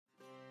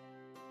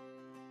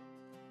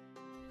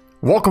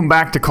Welcome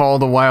back to Call of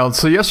the Wild.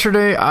 So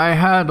yesterday I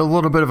had a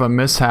little bit of a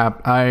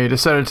mishap. I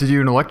decided to do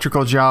an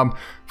electrical job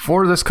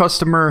for this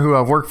customer who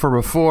I've worked for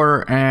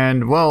before,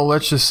 and well,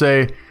 let's just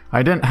say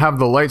I didn't have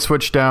the light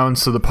switch down,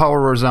 so the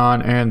power was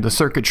on and the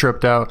circuit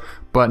tripped out.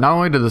 But not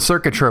only did the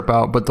circuit trip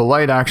out, but the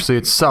light actually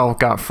itself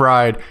got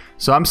fried.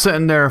 So I'm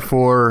sitting there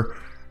for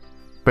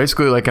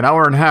basically like an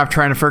hour and a half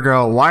trying to figure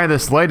out why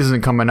this light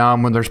isn't coming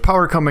on when there's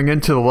power coming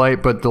into the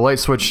light, but the light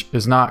switch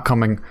is not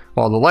coming,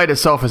 well, the light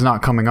itself is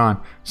not coming on.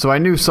 So I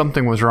knew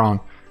something was wrong.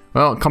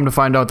 Well, come to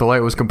find out the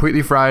light was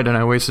completely fried and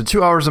I wasted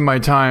 2 hours of my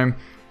time.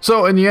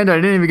 So in the end I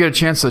didn't even get a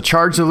chance to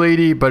charge the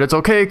lady, but it's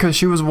okay because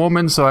she was a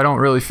woman, so I don't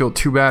really feel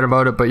too bad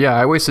about it. But yeah,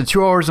 I wasted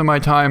 2 hours of my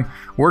time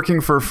working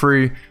for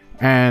free,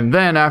 and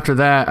then after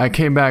that I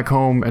came back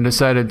home and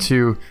decided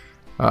to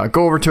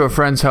go over to a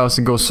friend's house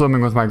and go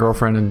swimming with my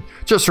girlfriend and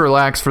just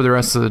relax for the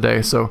rest of the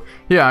day. So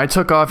yeah, I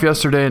took off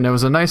yesterday and it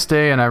was a nice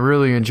day and I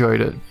really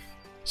enjoyed it.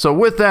 So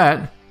with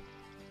that,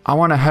 I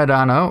want to head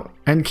on out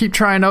and keep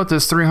trying out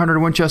this 300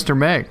 Winchester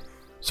mag.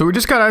 So we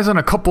just got eyes on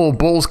a couple of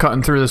bulls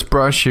cutting through this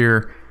brush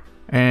here,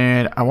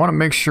 and I want to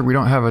make sure we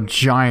don't have a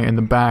giant in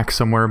the back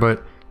somewhere,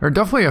 but there are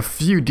definitely a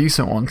few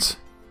decent ones.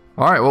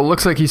 Alright, well it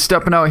looks like he's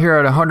stepping out here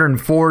at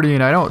 140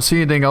 and I don't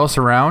see anything else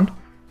around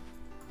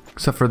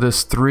except for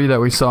this 3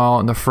 that we saw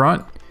in the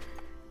front,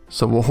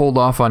 so we'll hold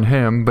off on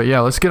him. But yeah,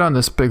 let's get on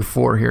this big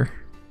 4 here.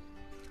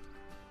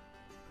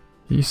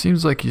 He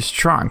seems like he's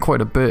trying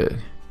quite a bit.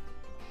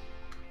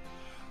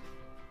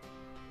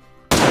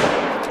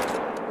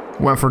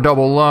 Went for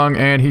double lung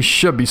and he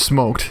should be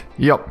smoked.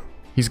 Yep,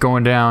 he's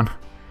going down.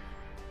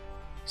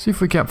 See if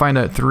we can't find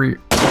that 3.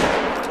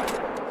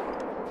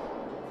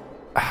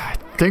 I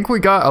think we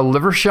got a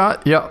liver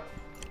shot. Yep,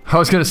 I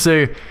was gonna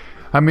say,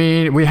 I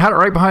mean, we had it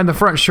right behind the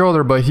front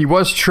shoulder, but he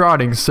was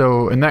trotting,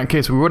 so in that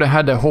case we would have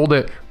had to hold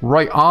it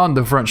right on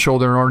the front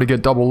shoulder in order to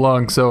get double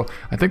lung. So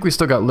I think we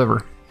still got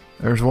liver.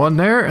 There's one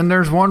there and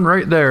there's one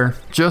right there,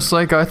 just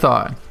like I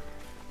thought.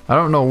 I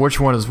don't know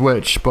which one is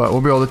which, but we'll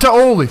be able to tell.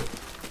 Holy!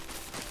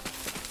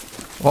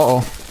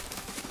 Uh-oh.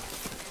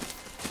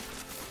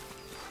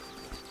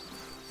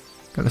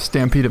 Got a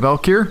stampede of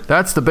elk here.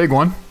 That's the big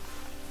one.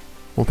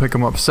 We'll pick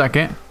him up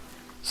second.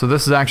 So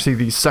this is actually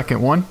the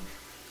second one.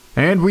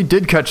 And we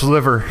did catch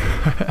liver.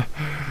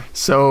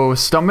 So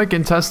stomach,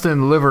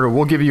 intestine, liver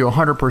will give you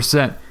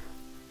 100%.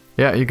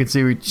 Yeah, you can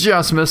see we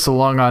just missed the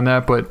lung on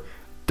that, but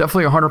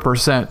definitely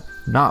 100%.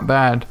 Not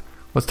bad.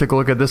 Let's take a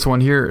look at this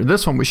one here.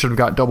 This one we should have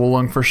got double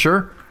lung for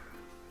sure.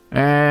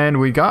 And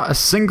we got a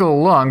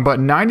single lung, but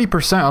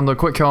 90% on the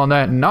quick kill on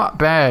that. Not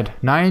bad.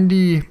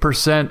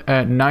 90%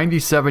 at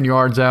 97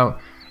 yards out.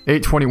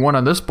 821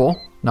 on this bull.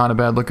 Not a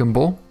bad looking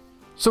bull.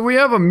 So we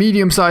have a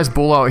medium-sized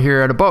bull out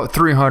here at about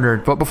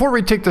 300. But before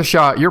we take the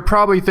shot, you're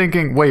probably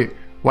thinking, wait,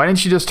 why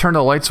didn't you just turn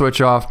the light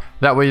switch off?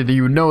 That way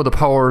you know the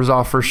power is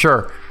off for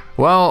sure.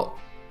 Well,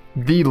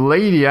 the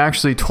lady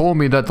actually told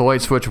me that the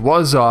light switch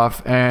was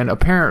off, and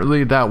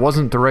apparently that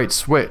wasn't the right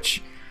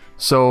switch.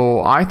 So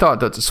I thought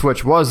that the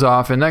switch was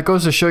off, and that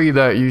goes to show you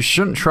that you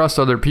shouldn't trust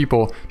other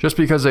people. Just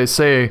because they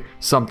say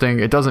something,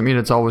 it doesn't mean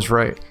it's always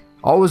right.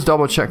 Always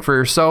double check for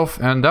yourself,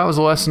 and that was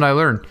a lesson I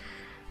learned.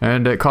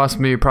 And it cost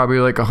me probably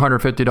like a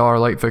 $150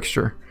 light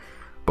fixture.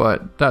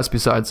 But that's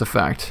besides the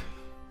fact.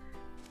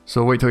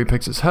 So wait till he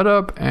picks his head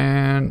up,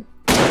 and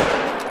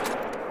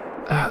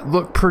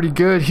look pretty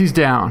good. He's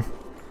down.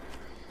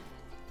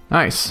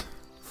 Nice.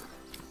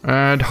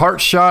 And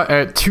heart shot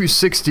at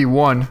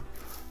 261.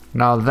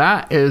 Now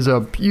that is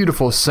a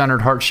beautiful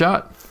centered heart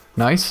shot.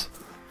 Nice.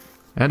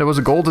 And it was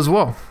a gold as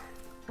well.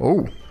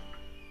 Oh,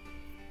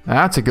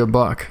 that's a good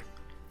buck.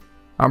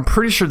 I'm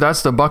pretty sure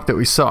that's the buck that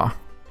we saw.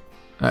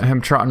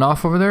 Him trotting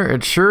off over there.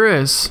 It sure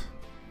is.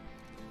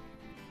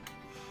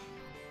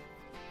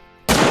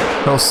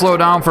 He'll slow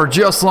down for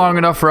just long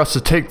enough for us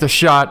to take the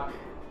shot.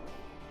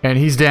 And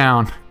he's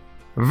down.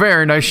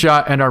 Very nice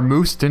shot, and our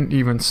moose didn't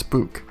even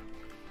spook.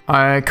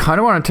 I kind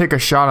of want to take a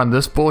shot on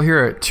this bull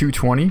here at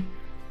 220.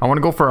 I want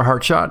to go for a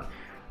heart shot,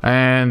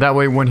 and that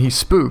way when he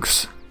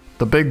spooks,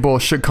 the big bull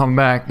should come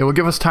back. It will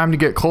give us time to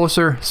get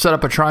closer, set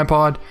up a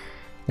tripod,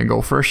 and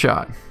go for a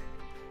shot.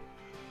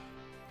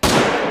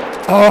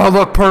 Oh,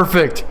 look,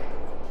 perfect.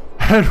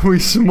 And we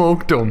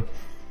smoked him.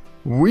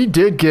 We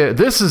did get,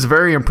 this is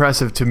very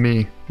impressive to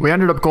me. We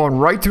ended up going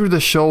right through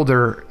the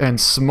shoulder and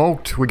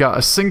smoked. We got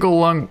a single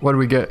lung, what did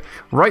we get?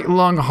 Right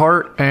lung,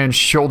 heart, and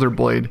shoulder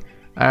blade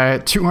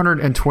at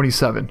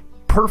 227.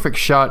 Perfect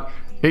shot,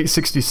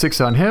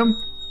 866 on him,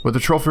 with a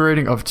trophy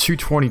rating of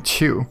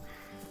 222.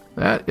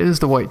 That is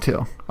the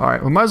whitetail.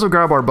 Alright, we might as well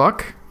grab our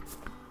buck.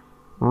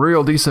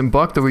 Real decent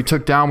buck that we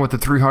took down with the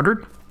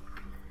 300.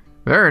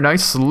 Very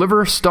nice.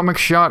 Liver stomach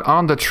shot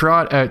on the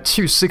trot at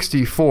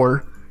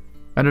 264.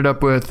 Ended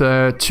up with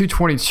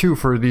 222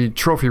 for the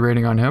trophy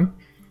rating on him.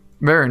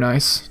 Very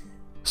nice.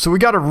 So we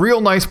got a real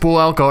nice bull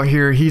elk out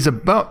here. He's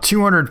about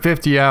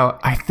 250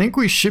 out. I think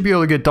we should be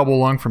able to get double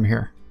lung from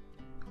here.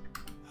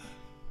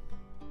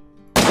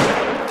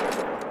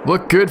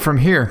 Look good from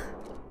here.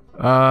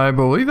 I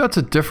believe that's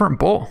a different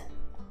bull.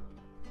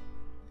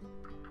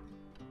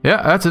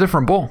 Yeah, that's a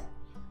different bull.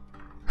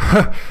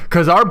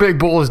 Because our big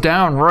bull is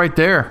down right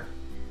there.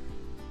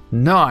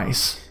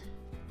 Nice.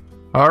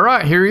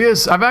 Alright, here he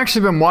is. I've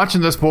actually been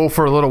watching this bull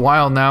for a little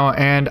while now,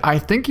 and I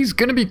think he's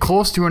going to be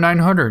close to a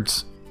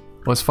 900s.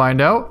 Let's find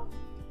out.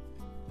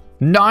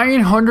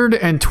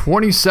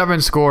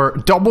 927 score,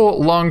 double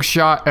lung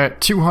shot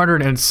at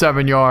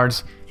 207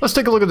 yards. Let's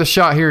take a look at the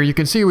shot here. You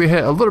can see we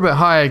hit a little bit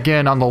high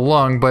again on the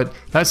lung, but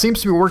that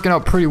seems to be working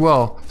out pretty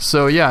well.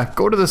 So yeah,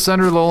 go to the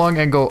center of the lung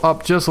and go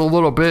up just a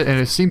little bit, and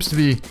it seems to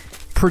be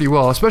pretty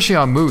well, especially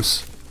on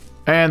moose.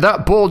 And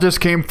that bull just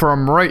came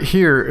from right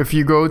here. If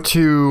you go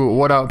to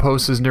what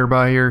outpost is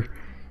nearby here.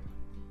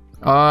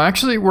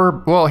 Actually,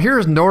 well,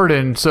 here's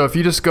Norden. So if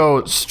you just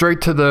go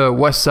straight to the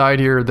west side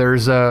here,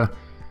 there's kind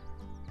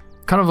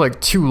of like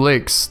two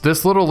lakes.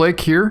 This little lake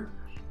here,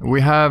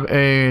 we have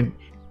a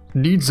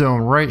need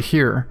zone right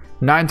here,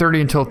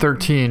 9:30 until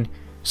 13.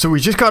 So we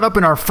just got up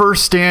in our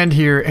first stand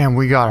here, and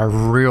we got a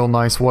real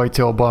nice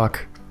whitetail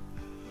buck.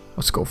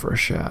 Let's go for a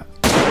shot.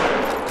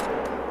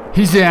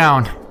 He's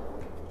down.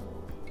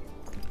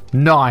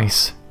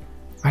 Nice.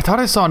 I thought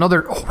I saw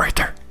another. Oh, right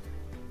there.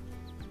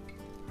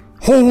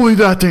 Holy,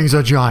 that thing's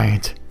a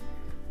giant.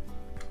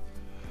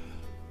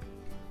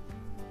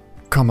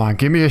 Come on,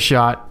 give me a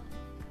shot.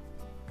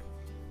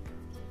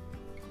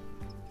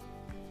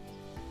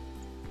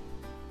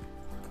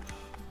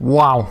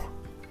 Wow.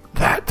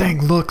 That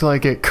thing looked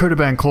like it could have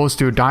been close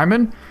to a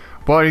diamond,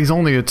 but he's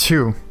only a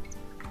 2.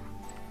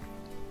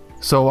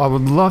 So I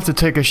would love to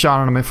take a shot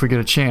on him if we get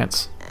a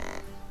chance.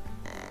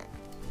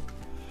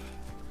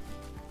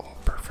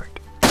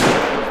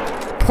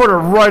 Put her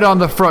right on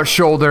the front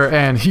shoulder,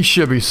 and he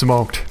should be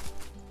smoked.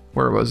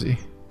 Where was he?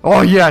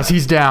 Oh yes,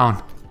 he's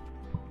down.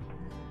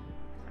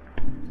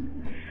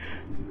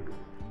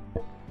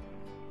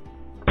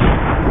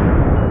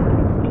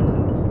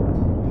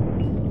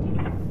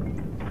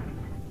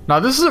 Now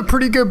this is a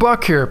pretty good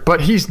buck here,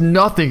 but he's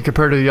nothing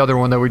compared to the other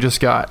one that we just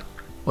got.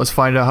 Let's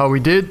find out how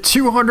we did.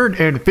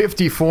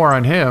 254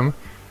 on him.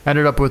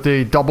 Ended up with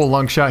a double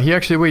lung shot. He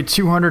actually weighed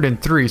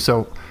 203,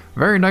 so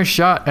very nice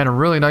shot and a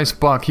really nice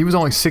buck. He was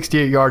only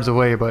 68 yards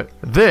away, but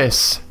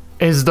this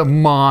is the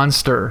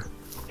monster.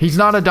 He's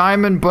not a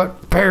diamond,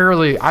 but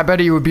barely. I bet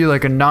he would be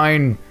like a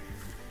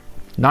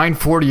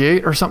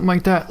 948 or something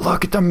like that.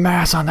 Look at the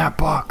mass on that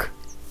buck.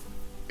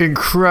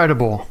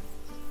 Incredible.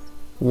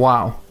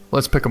 Wow.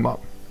 Let's pick him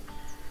up.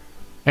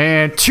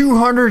 And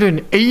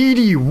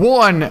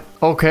 281.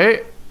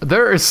 Okay,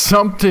 there is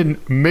something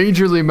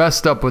majorly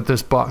messed up with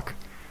this buck.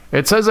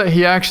 It says that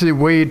he actually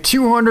weighed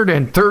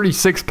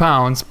 236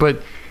 pounds,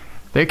 but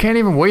they can't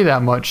even weigh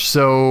that much.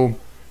 So,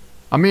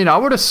 I mean, I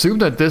would assume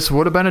that this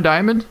would have been a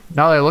diamond.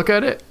 Now that I look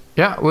at it.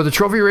 Yeah, with a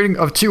trophy rating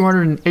of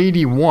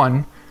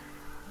 281.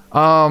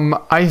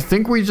 I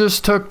think we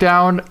just took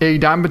down a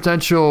diamond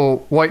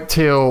potential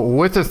whitetail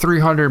with a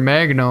 300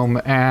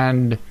 Magnum,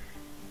 and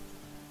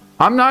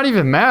I'm not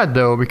even mad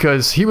though,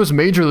 because he was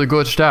majorly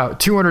glitched out.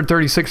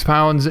 236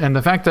 pounds, and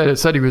the fact that it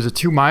said he was a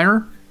 2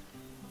 minor,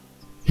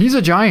 he's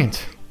a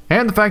giant.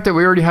 And the fact that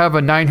we already have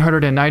a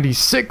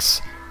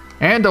 996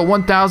 and a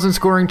 1000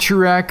 scoring true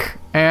rack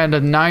and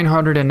a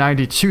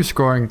 992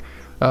 scoring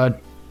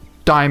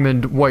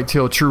diamond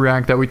whitetail true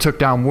rack that we took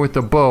down with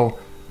the bow.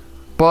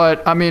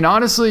 But I mean,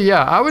 honestly,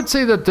 yeah, I would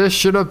say that this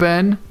should have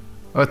been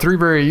a 3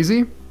 very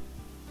easy,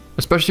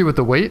 especially with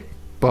the weight.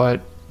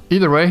 But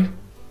either way,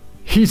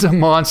 he's a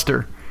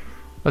monster.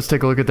 Let's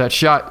take a look at that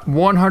shot.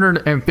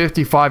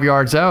 155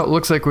 yards out.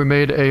 Looks like we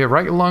made a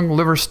right lung,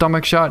 liver,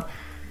 stomach shot.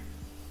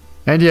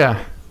 And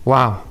yeah,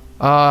 wow.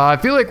 I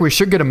feel like we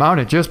should get him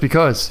mounted just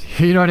because.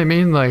 You know what I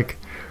mean? Like,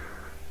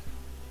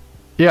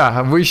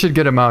 yeah, we should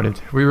get him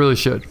mounted. We really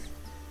should.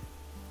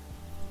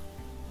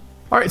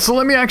 Alright, so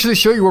let me actually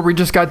show you where we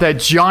just got that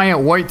giant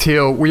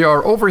whitetail. We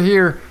are over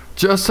here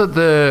just at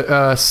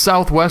the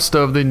southwest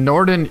of the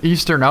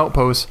northeastern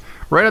outpost.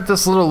 Right at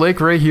this little lake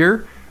right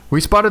here.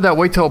 We spotted that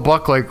whitetail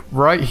buck like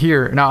right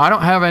here. Now, I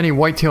don't have any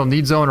whitetail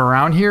need zone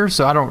around here,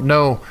 so I don't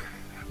know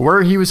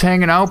where he was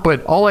hanging out,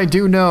 but all I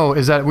do know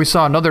is that we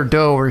saw another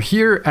doe over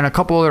here and a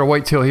couple other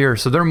whitetail here,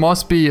 so there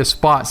must be a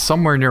spot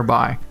somewhere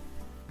nearby.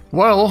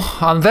 Well,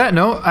 on that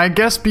note, I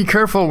guess be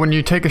careful when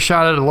you take a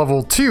shot at a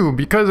level 2,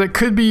 because it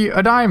could be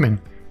a diamond.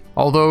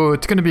 Although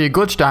it's going to be a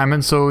glitch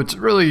diamond, so it's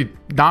really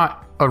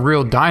not a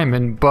real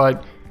diamond,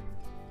 but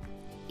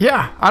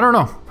yeah, I don't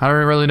know. I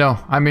don't really know.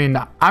 I mean,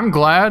 I'm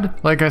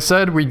glad, like I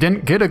said, we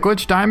didn't get a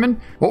glitch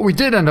diamond. What we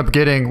did end up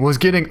getting was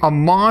getting a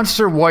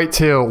monster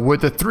whitetail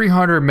with a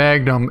 300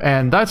 Magnum,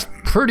 and that's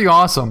pretty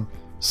awesome.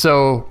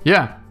 So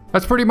yeah,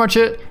 that's pretty much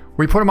it.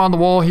 We put him on the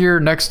wall here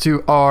next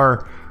to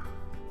our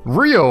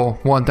real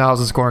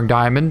 1000 scoring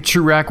diamond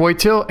true rack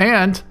whitetail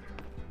and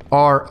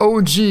our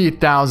OG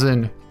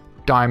 1000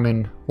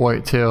 diamond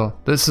whitetail.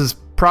 This is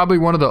probably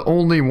one of the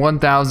only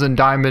 1000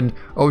 diamond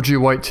OG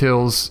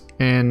whitetails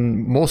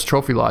in most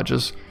trophy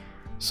lodges.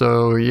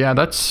 So yeah,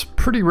 that's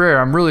pretty rare.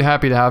 I'm really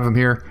happy to have him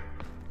here.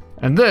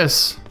 And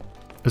this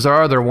is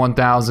our other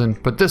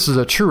 1000, but this is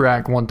a true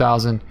rack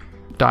 1000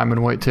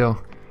 diamond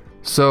whitetail.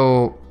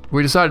 So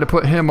we decided to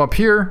put him up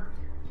here,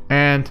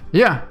 And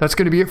yeah, that's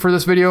going to be it for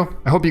this video.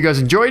 I hope you guys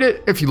enjoyed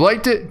it. If you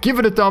liked it, give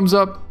it a thumbs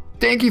up.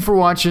 Thank you for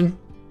watching,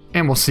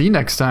 and we'll see you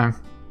next time.